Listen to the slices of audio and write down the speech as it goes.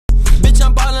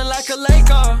like a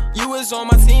Laker. You was on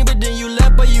my team, but then you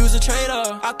left, but you was a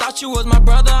traitor. I thought you was my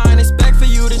brother, I ain't expect for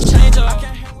you to change up. I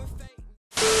can't hang with fake.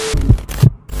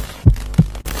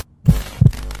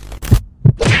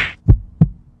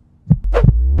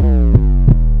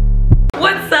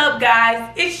 What's up,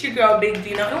 guys? It's your girl Big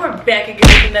Dino, and we're back again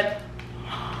with another.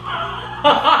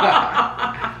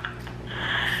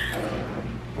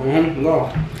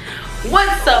 Go.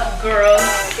 What's up, girls?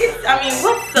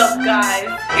 What's up,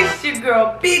 guys? It's your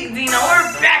girl Big Dino.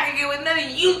 We're back again with another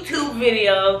YouTube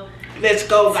video. Let's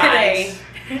go, guys.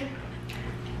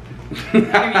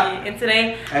 And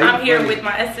today I'm here with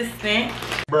my assistant.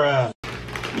 Bruh.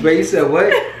 Wait, you said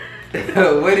what?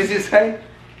 What did you say?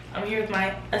 I'm here with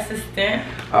my assistant.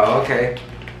 Oh, okay.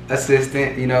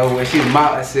 Assistant, you know, well, she's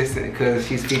my assistant because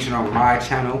she's featured on my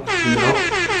channel, you know.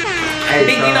 Hey,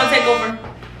 Big Dino, take over.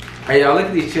 Hey, y'all, look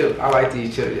at these chips. I like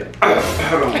these chips, y'all.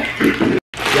 Hold on.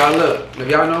 Y'all, look. If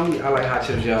y'all know me, I like hot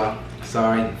chips, y'all.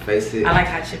 Sorry, face it. I like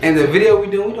hot chips. And the video we're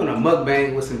doing a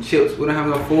mukbang with some chips. We don't have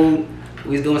no food.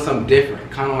 We're doing something different,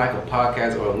 kind of like a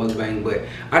podcast or a mukbang. But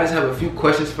I just have a few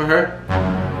questions for her.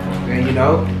 And, you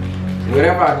know,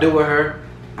 whatever I do with her,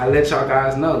 I let y'all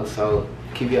guys know. So,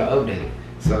 keep y'all updated.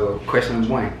 So, question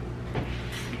number one.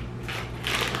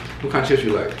 What kind of chips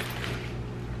you like?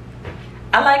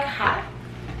 I like hot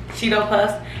Cheeto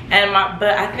Puffs, but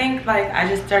I think like I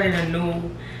just started a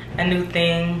new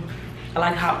thing. I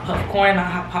like hot popcorn, not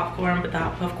hot popcorn, but the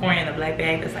hot popcorn in the black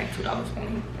bag that's like $2 for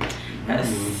me. That's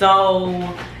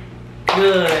so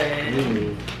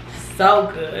good. So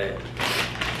good.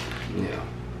 Yeah.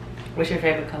 What's your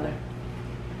favorite color?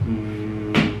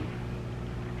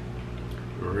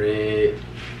 Red,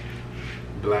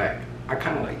 black. I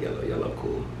kind of like yellow. Yellow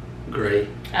cool. Gray.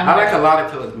 I like a lot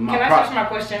of colors. Can I switch my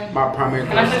question? My primary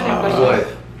color. Can I switch my question? What?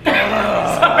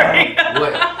 Sorry.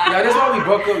 What? Yeah, that's why we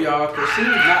broke up, y'all. Cause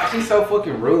she's so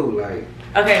fucking rude. Like.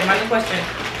 Okay, my new question.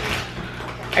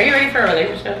 Are you ready for a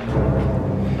relationship?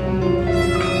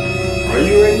 Are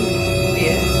you ready?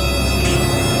 Yeah.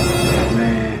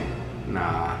 Man,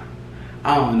 nah.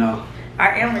 I don't know.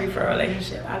 I am ready for a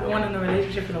relationship. I've been wanting a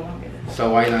relationship for the longest.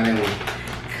 So why you not in one?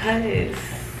 Cause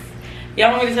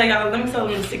y'all want me to tell y'all? Let me tell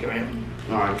them the secret.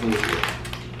 Alright, please do.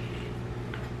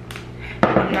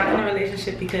 I'm not in a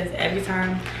relationship because every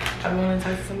time I want to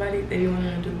talk to somebody, they be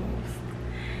wanting to do the most.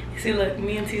 See, look,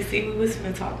 me and TC, we was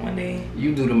finna talk one day.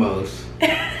 You do the most.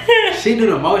 She do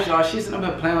the most, y'all. She's sitting up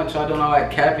here playing with y'all, doing all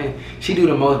that capping. She do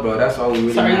the most, bro. That's all we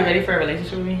really. So are you ready for a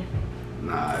relationship with me?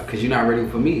 Nah, cause you're not ready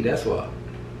for me. That's why.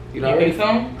 You're not ready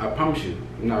for me? I promise you,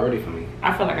 you're not ready for me.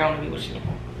 I feel like I want to be with you.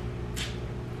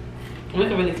 We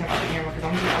can really turn off the camera because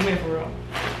I'm here for real.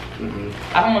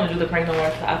 I don't want to do the prank no more.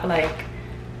 I feel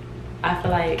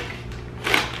like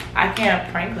I can't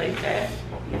prank like that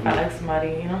if I like somebody,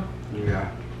 you know? Yeah.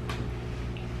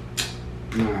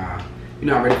 Nah,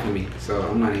 you're not ready for me, so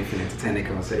I'm not even finna entertain that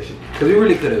conversation. Cause we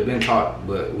really could have been talked,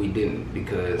 but we didn't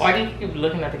because. Why do you keep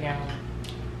looking at the camera?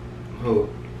 Who?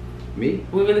 Me?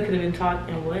 We really could have been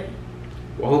talking and what?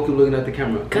 Well, who keep looking at the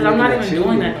camera? Cause I'm not even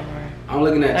doing that no more. I'm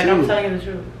looking at you. I'm telling you the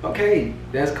truth. Okay,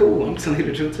 that's cool. I'm telling you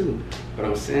the truth too. But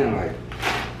I'm saying like.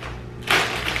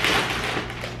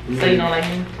 So you don't like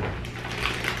me?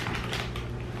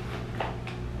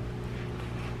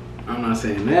 I'm not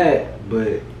saying that,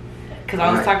 but. Cause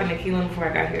I was talking to Keelan before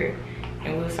I got here,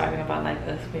 and we was talking about like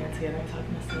us being together and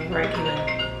talking to stuff. Right,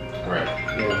 Keelan? Right.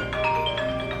 Yeah.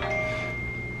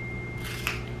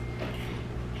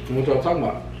 What y'all talking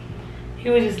about? He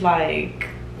was just like,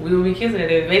 we would be kissing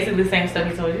it. It was basically the same stuff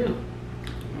he told you.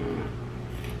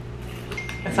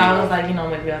 And so I was like, you know,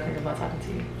 maybe I'll think about talking to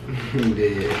you. You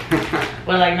did.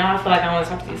 But like now I feel like I want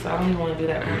to talk to you, so I don't even want to do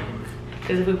that.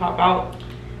 Because if we pop out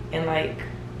and like,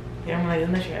 yeah, I'm like,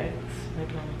 isn't that your ex? Like,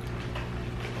 no.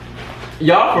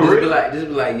 Y'all for real? Just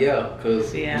be like, yeah,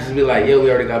 cause yeah. Just be like, yeah, we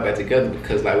already got back together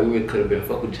because like we could have been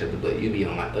fucking with each other, but you be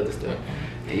on like other stuff.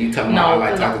 And you talking about I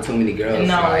like talking to too many girls.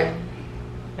 No. Like,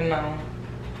 no.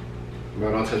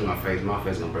 Bro, don't touch my face. My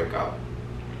face gonna break out.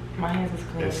 My hands is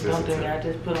clean. Don't do me. I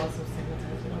just put on some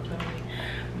sanitizer. Don't tell me.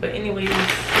 But anyways.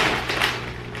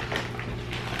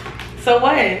 So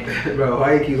what? Bro,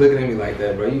 why you keep looking at me like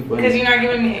that, bro? You funny. Because you're not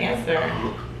giving me an answer.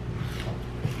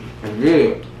 I'm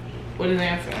good. What is the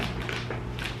answer?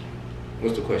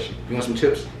 What's the question? You want some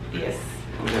chips? Yes.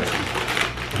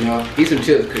 You know, eat some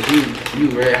chips because you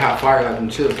red hot fire like them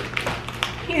chips.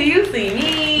 You see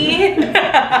me.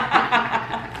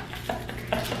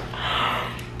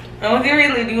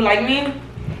 Do you like me?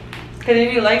 Because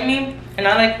if you like me and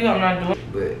I like you, I'm not doing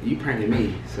it. But you pranking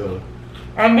me, so.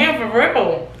 I'm being for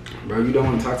real. Bro, you don't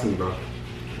want to talk to me, bro.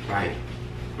 Like,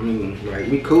 like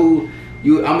we cool.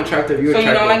 I'm attractive, you're attractive. So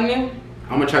you don't like me?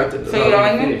 I'm attracted. So you don't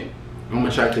like me? I'm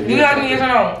attracted. You like me, yes or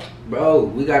no? Bro,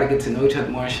 we gotta get to know each other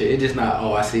more and shit. It's just not,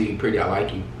 oh, I see you pretty, I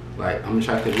like you. Like, I'm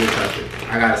attracted, you're attracted.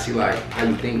 I gotta see, like, how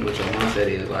you think, what your mindset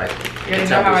is. Like, Yeah, the you type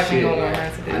know how of I think shit. on my Like,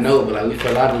 mindset is. I know, but like, we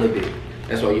fell out a little bit.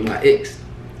 That's why you my ex.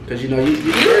 Cause you know, you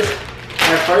first,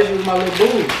 at first you was my little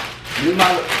boo. You was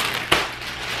my little...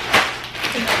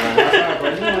 Bro,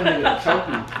 you want nigga to choke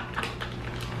me.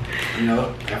 You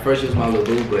know, at first you was my little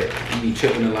boo, but you be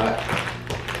tripping a lot.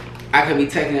 I could be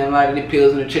taking a lot of the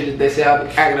pills and the triggers they say I be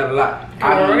acting out a lot.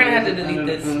 Well, we're gonna have to delete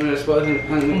this. But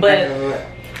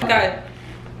I got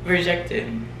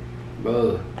rejected.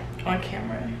 Bro, on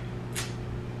camera.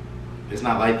 it's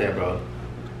not like that, bro.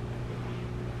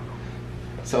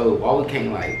 So why we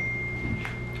can't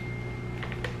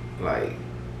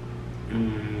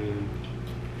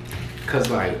cause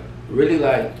like really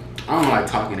like I don't like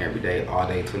talking every day, all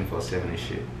day, 24/7 and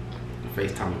shit.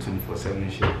 FaceTime 24/7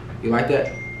 and shit. You like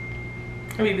that?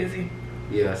 I'll be busy.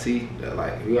 Yeah, see,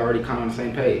 like we already kind of on the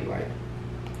same page. Like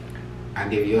I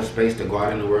give you your space to go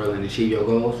out in the world and achieve your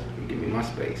goals. You give me my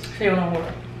space. So you want to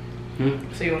work?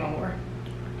 So you want to work?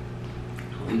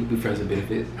 We can be friends with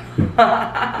benefits.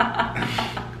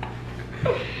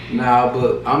 Nah,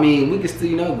 but I mean, we can still,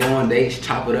 you know, go on dates,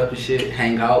 chop it up and shit,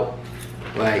 hang out,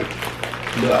 like,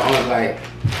 but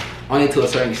only to a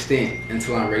certain extent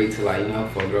until I'm ready to, like, you know,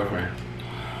 for a girlfriend.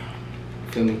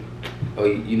 Feel me? Oh,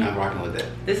 you're not rocking with that.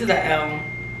 This is an L.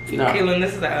 You're not. Keelan,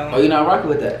 this is an L. Oh, you're not rocking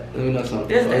with that. Let me know something.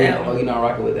 This is an L. Oh, you're not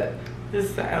rocking with that. This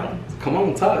is an L. Come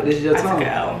on, talk. This is your I time. took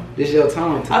an L. This is your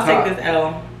time to talk. I'll take this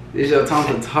L. This is your time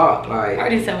to talk. Like, I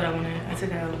already said what I wanted. I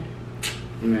took an L.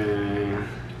 Man,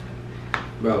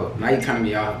 bro, now you turning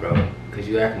me off, bro, cause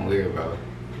you acting weird, bro.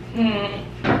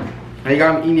 Now you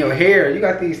got me eating your hair. You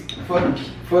got these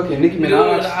fucking Nicki Minaj.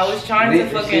 Dude, I was trying to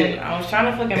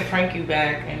fucking prank you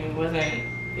back, and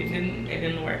it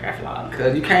didn't work. I flopped.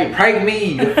 Cause you can't prank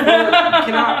me. You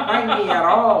cannot prank me at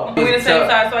all. We the same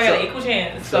size, so I got an equal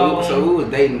chance. So we was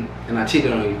dating, and I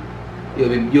cheated on you.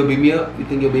 You'll beat me up? You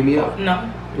think you'll beat me up? No,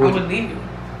 I would leave you.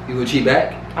 You would cheat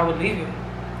back? I would leave you.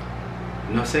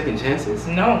 No second chances?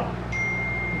 No.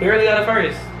 Barely got a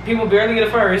first. People barely get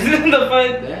a first.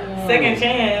 The second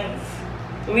chance.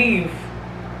 Leave.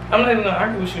 I'm not even gonna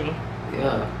argue with you.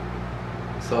 Yeah.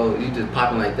 So you just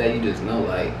popping like that, you just know,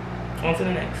 like. On to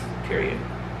the next. Period.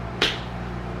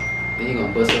 And you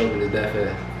gonna bust open this that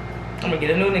fast? I'm gonna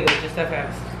get a new nigga just that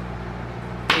fast.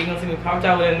 You gonna see me popped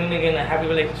out with a new nigga in a happy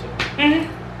relationship.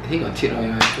 He gonna cheat on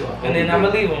your ass too. And then I'ma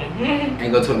leave him.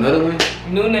 And go to another one?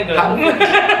 New nigga.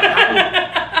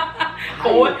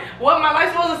 What? My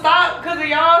life supposed to stop because of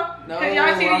y'all? No. Because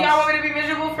y'all cheated, y'all want me to be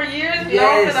miserable for years? Yes. No,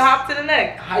 I'm gonna hop to the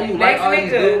next. How you next like all nigga.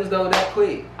 these dudes though that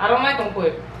quick? I don't like them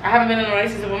quick. I haven't been in a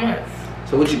relationship in months.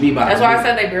 So what you mean by That's why I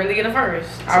said they barely get a first.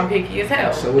 I'm picky as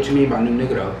hell. So what you mean by new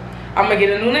nigga though? I'm gonna get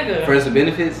a new nigga. Friends with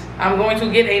benefits? I'm going to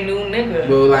get a new nigga.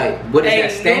 Well, like, what is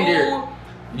that standard?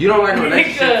 You don't like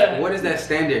relationships? Nigga. What is that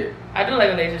standard? I do like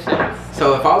relationships.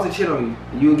 So if I was to cheat on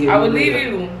you would get I would leave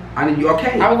you. I need you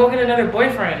okay. I would go get another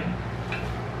boyfriend.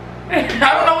 I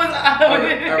don't know what's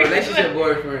a relationship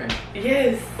boyfriend.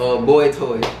 Yes. Or a boy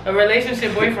toy. A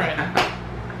relationship boyfriend.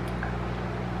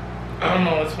 I don't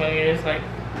know what's funny. It's like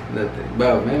nothing.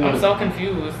 Bro, maybe I'm so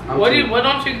confused. What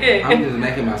don't you get? I'm just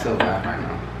making myself laugh right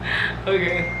now.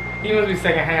 Okay. You must be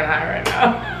secondhand high right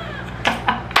now.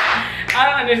 I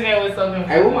don't understand what's so confusing.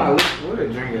 Hey, what a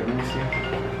drink at? Let me see.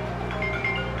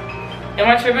 Am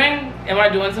I tripping? Am I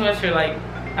doing too much or like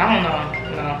I don't know.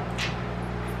 No.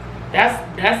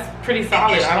 That's pretty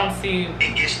solid. I don't see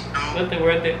what the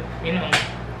word that you know.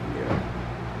 Yeah.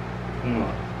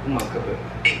 I'm gonna cup it.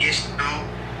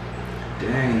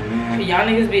 Dang, man. Y'all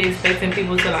niggas be expecting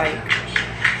people to like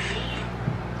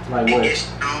what?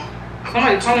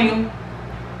 Somebody calling you.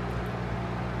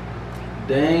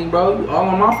 Dang, bro, you all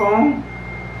on my phone.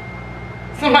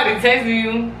 Somebody texting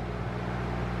you.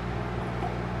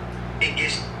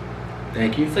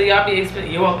 Thank you. So y'all be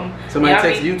expecting. You're welcome. Somebody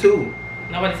texted you too.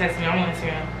 Nobody texted me. I'm on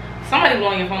Instagram. Somebody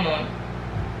blowing your phone on.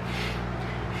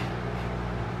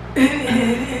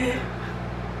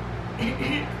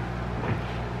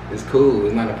 It's cool.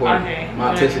 It's not important. Okay.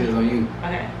 My attention is on you.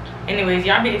 Okay. Anyways,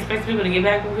 y'all be expecting people to get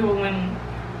back with people when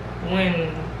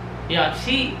y'all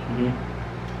cheat.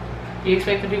 You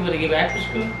expecting people to get back with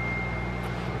you?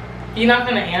 You're not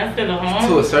gonna answer the phone?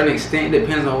 To a certain extent, it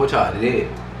depends on what y'all did.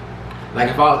 Like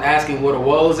if I was asking where the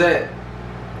wall was at,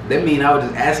 that mean I was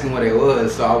just asking where they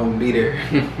was, so I wouldn't be there.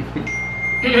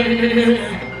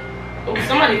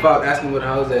 Somebody. If I was asking where the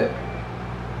house at.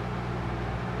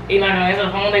 You're not gonna answer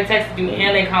the phone. They texted you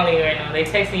and they calling you right now. They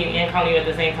texting you and calling you at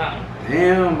the same time.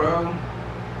 Damn, bro.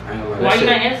 I ain't gonna lie. Why you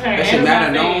not answering? That shit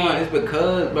matter. No one. just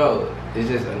because, bro, it's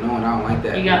just annoying. I don't like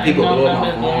that. You got people no blow my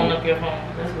numbers blowing phone. up your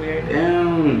phone. That's weird.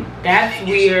 Damn. That's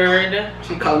weird.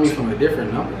 She calling me from a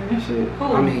different number and shit. Who?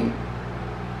 I mean,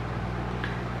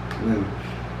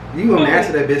 you gonna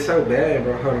answer that bitch so bad,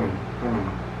 bro. Hold on.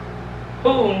 Who?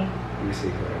 Let me see.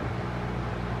 Hold on.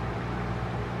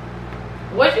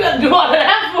 What you gonna do all of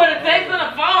that for? The text on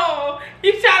the phone?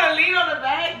 You trying to lean on the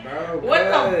back? Bro, What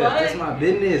the fuck? That's my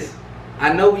business.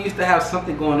 I know we used to have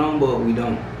something going on, but we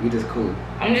don't. We just cool.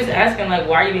 I'm just asking, like,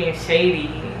 why are you being shady?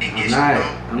 I'm not.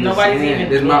 I'm just Nobody's saying, even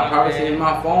this is my doing privacy that. in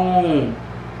my phone.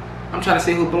 I'm trying to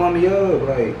see who blowing me up,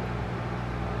 like.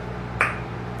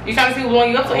 You trying to see who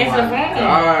blowing you up, so answer the phone.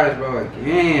 Gosh, bro,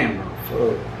 again, bro.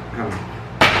 Fuck. Hold on.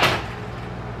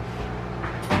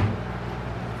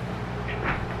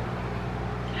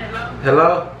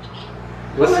 Hello?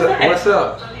 What's up? What's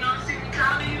up? So you don't see me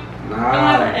calling you?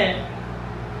 Nah.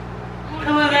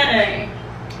 Who is that?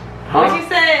 Huh? What she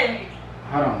say?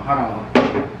 Hold on.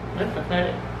 What the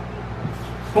fuck?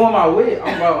 Who am I with?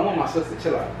 I'm with my sister.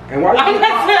 Chill out. And why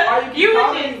you keep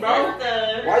calling me, bro?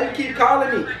 Sister. Why you keep calling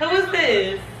me? Who is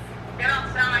this? They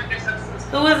don't sound like they're so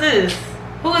sister. Who is this?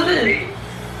 Who is this?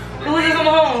 Who is this on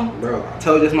the phone? Bro, I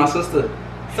told you it's my sister.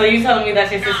 So you telling me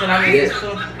that's your sister and I'm your Yes. sister?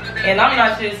 And I'm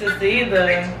not your sister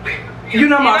either. You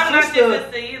not my I'm sister. not your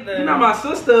sister either. You not my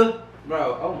sister.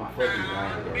 Bro, oh my fucking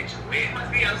god, bro. It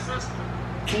must be your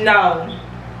sister. No.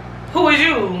 Who is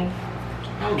you?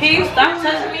 Can you stop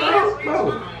touching me?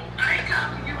 Bro. I ain't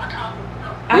calling you. I called you.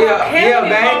 I don't care what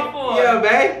you babe. call for. Yeah,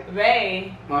 babe.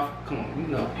 Ray. Come on, you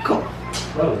know. Come on.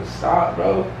 Bro, stop,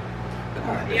 bro.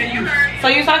 God, Yeah, you heard. So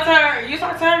you talked to her? You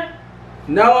talked to her?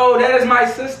 no, that is my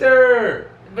sister.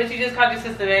 But you just called your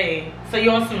sister Ray. So you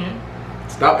on some...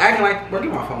 Stop acting like, bro,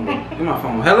 give my phone, bro. Give my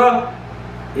phone. Hello?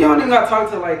 You don't even gotta talk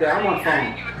to her like that. I'm on the I phone.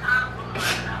 ain't even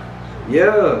calling for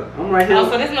Yeah, I'm right here. Oh,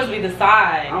 so this must be the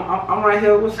side. I'm right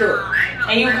here. What's up?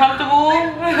 And you comfortable?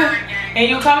 And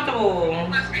you comfortable?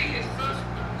 Must be his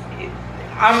sister.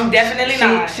 I'm definitely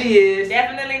not. She is.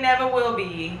 Definitely never will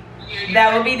be. Yeah, you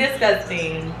That would be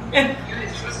disgusting.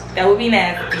 his sister. That would be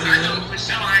nasty. For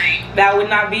sure I ain't. That would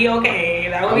not be okay.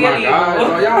 That would Oh be my illegal. god,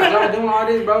 bro. Y'all doing all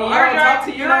this, bro. I don't talk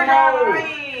to you no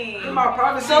more. In my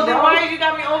privacy, So then bro. why you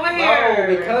got me over here?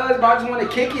 Bro, because bro, I just want to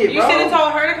kick it, You bro. should have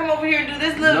told her to come over here and do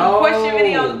this little No. question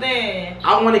video then.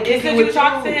 I want to kick it Since with you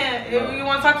talk to him, if you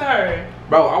want to talk to her.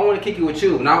 Bro, I want to kick it with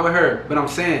you, not with her. But I'm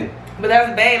saying. But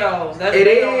that's bae though. That's It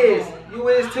bae is. though. You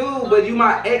is too, but you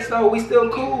my ex though. We still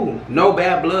cool. No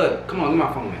bad blood. Come on, give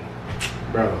my phone, man.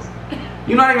 Bro.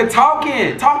 You're not even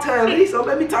talking. Talk to her at least, so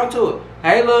let me talk to her.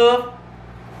 Hey, love.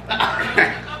 A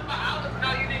couple of hours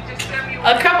ago, you didn't just tell me.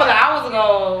 A couple of hours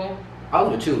ago. I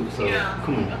was with you, so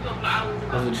come A on. couple of hours I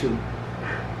ago. was with you.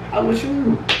 I was with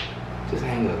you. Just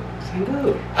hang up. Just hang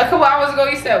up. A couple hours ago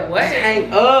you said what? Just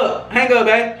hang up. Hang up,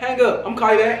 babe. Hang up. I'm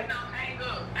calling you back. Ain't no hang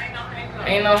up. Ain't no hang up.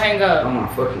 Ain't no hang up. I'm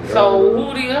not fucking. So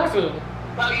who do you talk to?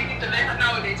 Well, you need to let her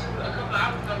know that you a couple of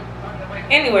hours ago. You was on your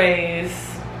way. Anyways.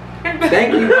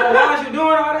 Thank you, bro. Why is you doing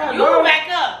all that, You bro? back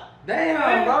up.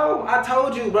 Damn, bro. I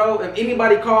told you, bro. If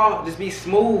anybody call, just be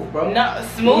smooth, bro. No,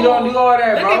 smooth. You don't do all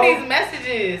that, Look bro. at these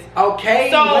messages. Okay.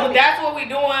 So let me- that's what we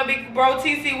doing, big bro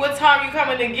TC. What time you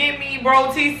coming to get me, bro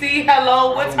TC?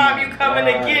 Hello, what Oh time my you coming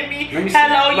to God. get me? Let me see.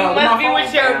 Hello, Bro, you my must be phone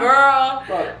with your down. girl.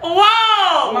 Bro.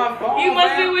 Whoa! My phone, You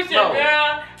must be man. with your Bro.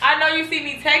 girl. I know you see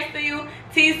me texting you,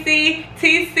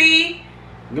 TC.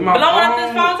 Get my Blowing up this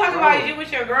phone talking bro. about you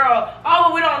with your girl. Oh,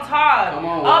 but we don't talk. Come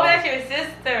on, oh, bro. but that's your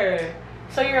sister.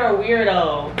 So you're a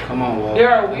weirdo. Come on, bro. You're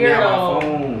a Let me have weirdo. my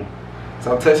phone.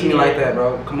 Stop touching me like that,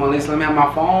 bro. Come on, let me have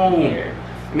my phone. Weird.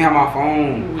 Let me have my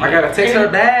phone. I gotta text her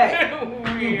back.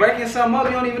 You Weird. breaking something up,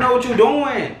 you don't even know what you're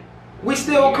doing. We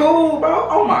still cool, bro.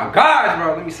 Oh my gosh,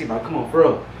 bro. Let me see, bro. Come on, for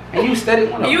real. And you steady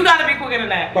one up. You gotta be quicker than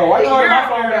that. Bro, why you holding You're my a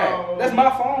phone weirdo. back? That's my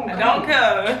phone. I Come don't on.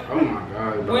 care. Oh my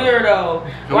god, bro.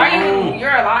 Weirdo. Come Why on. you?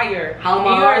 You're a liar. How am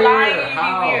I You're a liar? liar. You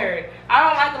How? be weird. I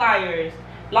don't like liars.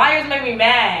 Liars make me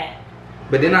mad.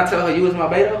 But then I tell her you was my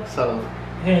beta, so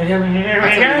I tell you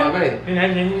my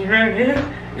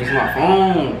beta. It's my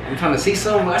phone. I'm trying to see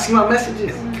something. I see my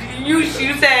messages. You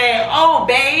say, oh,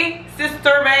 bae,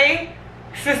 sister, bae,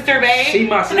 sister, bae. She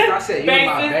my sister. I said you bae,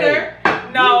 my sister. bae.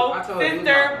 No, I told her you was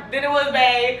sister. Then it was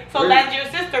bae. So Really? that's your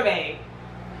sister, bae.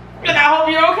 And I hope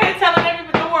you're okay telling everybody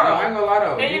in the No, world. I ain't gonna lie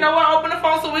though. And you know what? Open the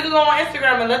phone so we can go on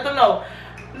Instagram and let them know.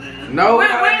 No, we're Wait,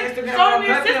 not wait, letting Instagram show know them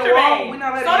your nothing sister, wrong. babe. We're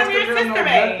not letting Show them your Instagram sister, know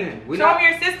babe. nothing. We Show not- them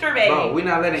your sister, babe. Bro, we're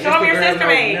not letting Show them your Instagram sister, know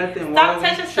babe. nothing. Stop Why we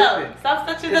touching stuff. tripping? Stop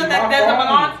touching It's stuff that my doesn't phone.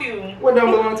 belong to you. What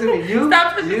don't belong to me? You? Stop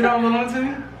touching You stuff. don't belong to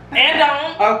me? And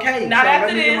don't. Okay, Not so after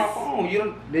let me get my this. phone. You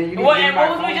don't. Then you can What, get and my what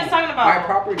was we phone. just talking about? My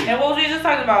property. And what was we just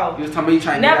talking about? You was talking about you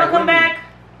trying to Never get back come with me. back.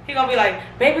 He gonna be like,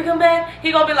 baby, come back.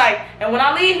 He gonna be like, and when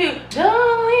I leave you,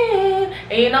 don't leave.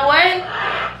 And you know what?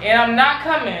 And I'm not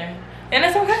coming. And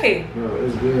it's okay. Bro,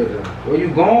 it's good though. Where you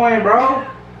going, bro?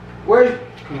 Where?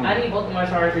 I need both of my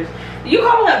chargers. You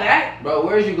call her back? Bro,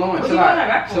 where's you going? What Chill you calling her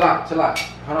back out. for? Chill out.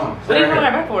 Hold on. What are you calling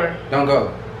her back for? Don't go.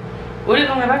 What are you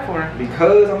calling her back for?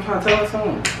 Because I'm trying to tell her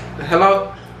something.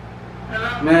 Hello?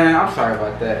 Hello? Man, I'm sorry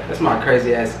about that. That's my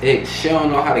crazy ass ex. She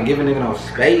don't know how to give a nigga no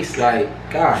space. Like,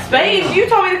 God. Space? damn. You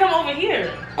told me to come over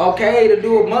here. Okay, to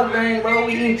do a mukbang, bro.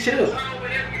 We eating chips.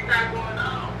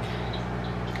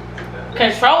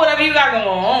 Control whatever you got going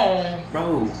on.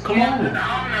 Bro, come on.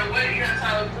 I don't know what you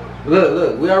got to do.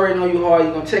 Look. We already know you hard.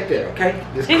 You gonna check that, okay?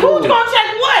 Just See, cool. who's gonna check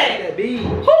Let what? that be.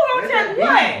 Who gonna check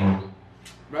what?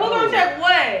 Bro. Who gonna check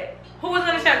what? Who was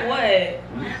gonna check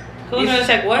what? Who's gonna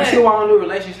check what? You see why I don't do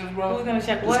relationships, bro? Who's gonna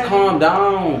check what? Just calm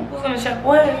down. Who's gonna check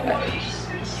what?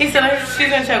 He said she's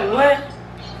gonna check what?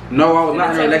 No, I was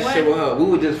not in a check relationship what? with her.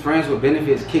 We were just friends with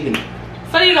benefits, kicking it.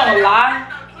 So you gonna lie?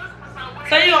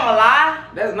 So you gonna lie?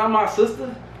 That's not my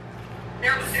sister.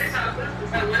 That was this our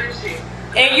sister, so what is she?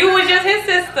 And you was just his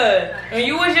sister. And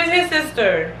you was just his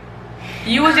sister.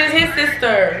 You was just his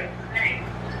sister.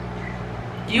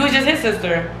 You was just his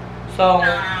sister. So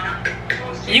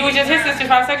you was just his sister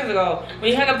 5 seconds ago.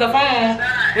 When you hung up the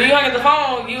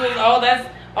phone, you was,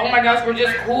 oh my gosh, we're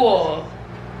just cool.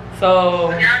 So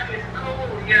Y'all just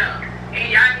cool, yeah.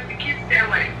 And y'all need to keep it that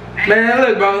way. Man,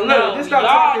 look, bro, look, No, just stop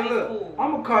y'all talking. is Look, cool.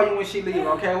 I'm gonna call you when she leave,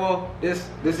 okay? Well, this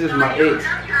is my ex.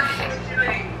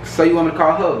 Nah, So you want me to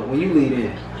call her when you leave in? you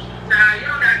don't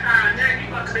got time. Now you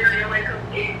about to be on your way to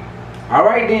eat. All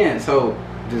right then. So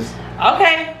just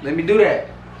okay. let me do that.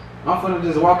 I'm finna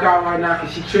just walk out right now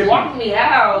because she tripping. Walk me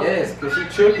out. Yes, because she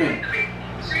tripping.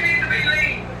 She needs to be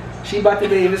leaving. She about to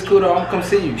leave. It's cool though. I'm gonna come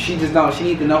see you. She just don't. She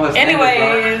need to know her standards,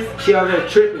 Anyways. bro. She over there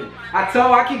tripping.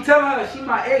 I keep telling her she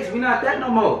my ex. We not that no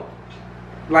more.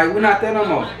 Like we not that no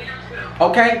more.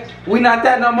 Okay? We not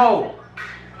that no more.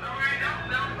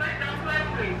 Don't play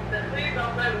with me. Please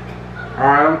don't play with me. All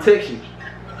right, I'm texting you.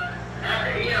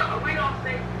 Yeah, we don't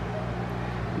think.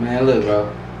 Man, look,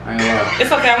 bro. I ain't lying.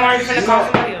 It's okay, I'm already finna call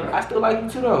somebody else. I still like you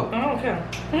too though. I don't care.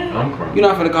 I'm crying. You're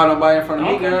not finna call nobody in front of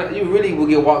me, Okay. girl. You really will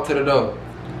get walked to the door.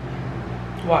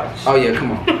 Watch. Oh yeah,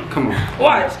 come on, come on.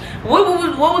 Watch. What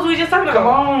was we just talking about? Come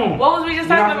on. What was we just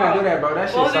You're talking not about? finna do that, bro. That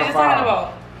shit's What was we so just foul. talking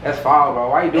about? That's foul, bro.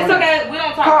 Why you doing It's that? okay. We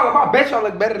don't talk. Call him. I bet y'all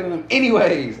look better than him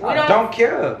anyways. We I don't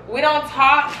care. We don't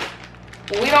talk.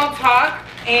 We don't talk.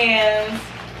 And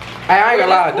Hey, I ain't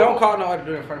gonna lie. Cool. Don't call no other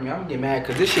dude in front of me. I'm gonna get mad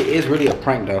because this shit is really a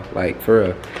prank though. Like for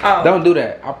real. Oh. Don't do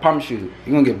that. I promise you.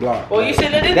 You're gonna get blocked. Well, you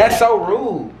shouldn't have did That's so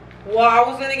rude. well, I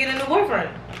was gonna get a new boyfriend.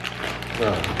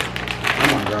 Bro.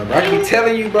 Come on, bro. I keep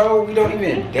telling you, bro. We don't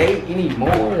even date anymore,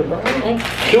 bro.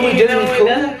 Can we just be cool? It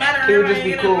doesn't matter. Can we just be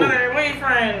Get cool? another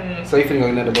boyfriend. So you finna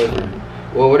go get another boyfriend?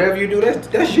 Well, whatever you do,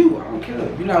 that's you. I don't care.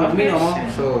 You're not with me no more.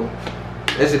 Okay. So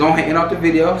let's go ahead and end off the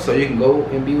video so you can go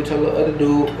and be with your little other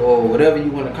dude or whatever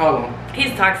you want to call him.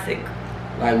 He's toxic.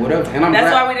 Like whatever. And I'm That's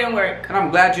glad, why we didn't work. and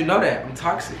I'm glad you know that. I'm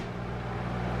toxic.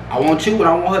 I want you, but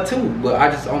I want her too. But I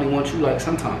just only want you like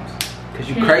sometimes. Cause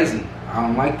you crazy. I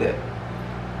don't like that.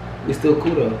 We still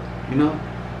cool though, you know?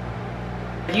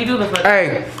 You do the fuck.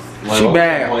 Hey, she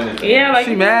bad. Yeah, like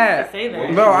She you mad. Say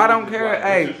that. Bro, I don't care.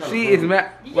 Hey, she is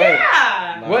mad. Wait.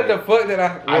 Yeah. What the fuck did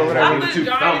I? I just I'm want the you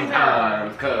darling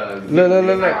sometimes, cause Look.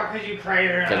 Because you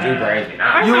crazy. Cause you crazy.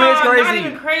 I'm You not, is I'm crazy. not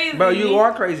even crazy. Bro, you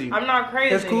are crazy. I'm not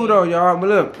crazy. It's cool though, y'all. But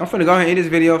look, I'm finna go ahead and end this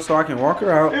video so I can walk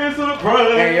her out. It's a prank.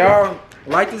 And y'all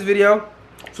like this video,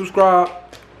 subscribe,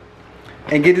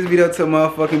 and get this video to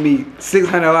motherfucking me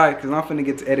 600 likes, cause I'm finna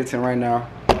get to editing right now.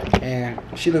 And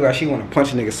she look like she wanna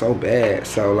punch a nigga so bad.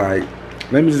 So like,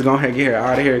 let me just go ahead and get her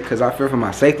out of here, cause I fear for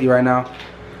my safety right now.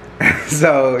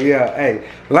 So yeah, hey,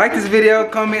 like this video,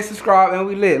 comment, subscribe, and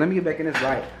we lit. Let me get back in this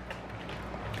light.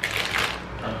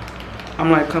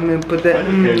 I'm like, come in, put that,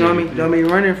 don't be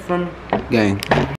running from gang.